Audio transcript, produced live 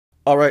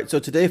All right, so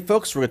today,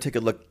 folks, we're going to take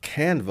a look at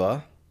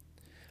Canva.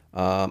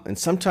 And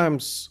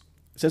sometimes,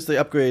 since they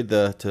upgrade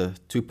to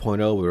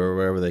 2.0 or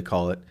whatever they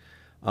call it,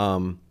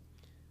 um,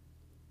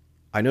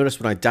 I notice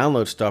when I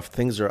download stuff,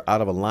 things are out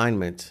of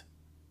alignment.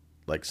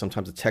 Like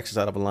sometimes the text is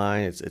out of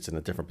line, it's in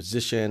a different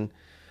position.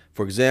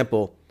 For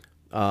example,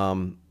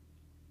 um,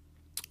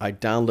 I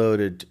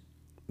downloaded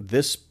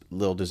this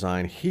little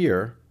design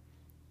here,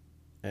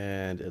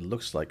 and it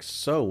looks like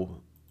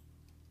so.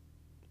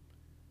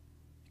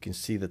 You can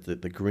see that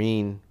the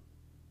green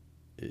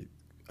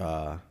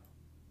uh,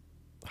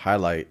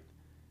 highlight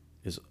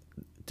is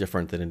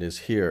different than it is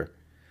here.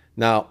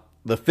 Now,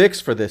 the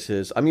fix for this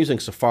is I'm using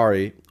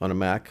Safari on a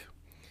Mac.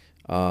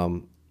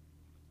 Um,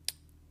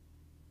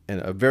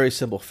 and a very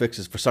simple fix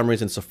is for some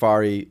reason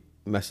Safari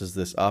messes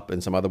this up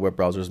and some other web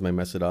browsers may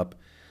mess it up.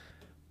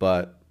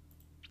 But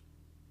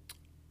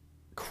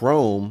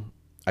Chrome,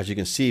 as you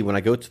can see, when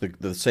I go to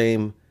the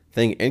same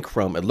thing in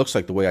Chrome, it looks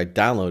like the way I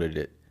downloaded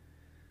it.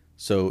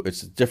 So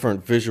it's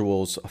different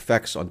visuals,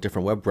 effects on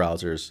different web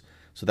browsers.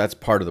 So that's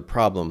part of the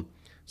problem.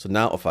 So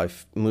now if I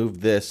move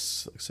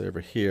this, let's say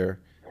over here,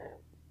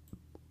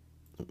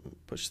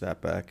 push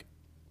that back.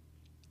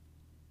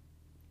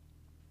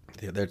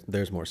 Yeah,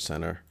 there's more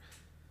center.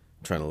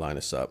 I'm trying to line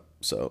this up.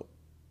 So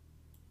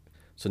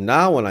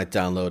now when I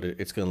download it,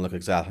 it's going to look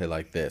exactly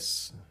like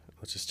this.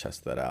 Let's just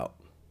test that out.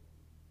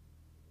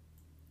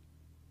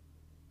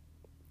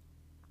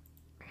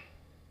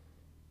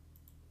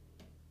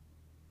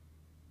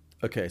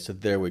 Okay, so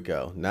there we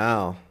go.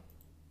 Now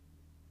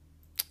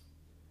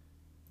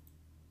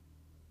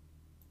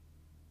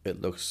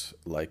it looks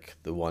like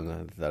the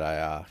one that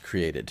I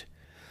created.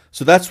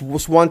 So that's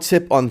one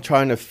tip on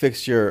trying to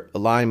fix your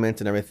alignment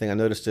and everything. I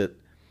noticed it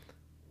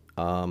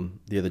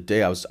the other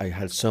day. I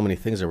had so many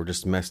things that were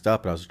just messed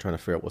up, and I was trying to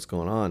figure out what's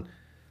going on.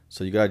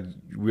 So you got to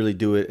really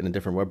do it in a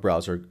different web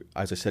browser.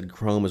 As I said,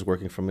 Chrome is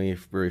working for me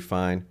very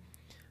fine.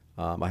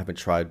 I haven't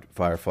tried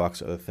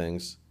Firefox or other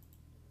things.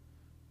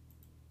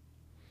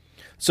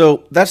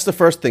 So that's the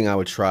first thing I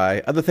would try.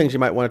 Other things you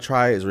might want to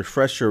try is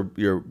refresh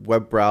your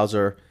web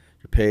browser,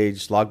 your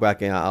page, log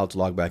back in, out,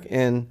 log back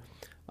in.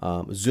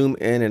 Zoom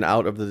in and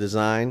out of the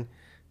design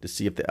to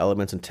see if the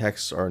elements and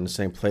text are in the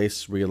same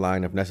place,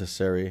 realign if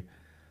necessary.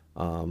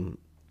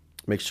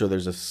 Make sure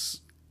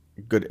there's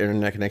a good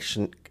internet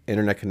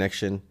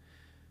connection.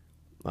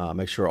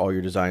 Make sure all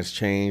your designs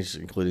change,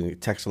 including the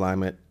text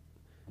alignment.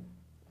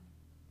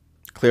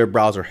 Clear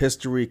browser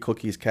history,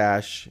 cookies,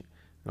 cache,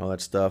 and all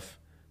that stuff.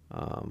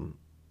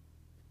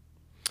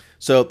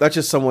 So that's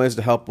just some ways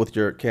to help with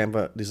your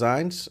Canva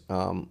designs.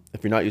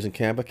 If you're not using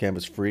Canva,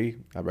 Canva's free.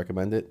 I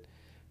recommend it.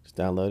 Just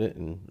download it,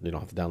 and you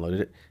don't have to download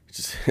it.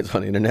 It's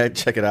on the internet.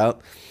 Check it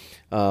out.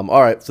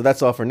 All right, so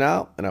that's all for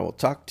now, and I will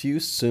talk to you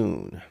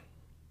soon.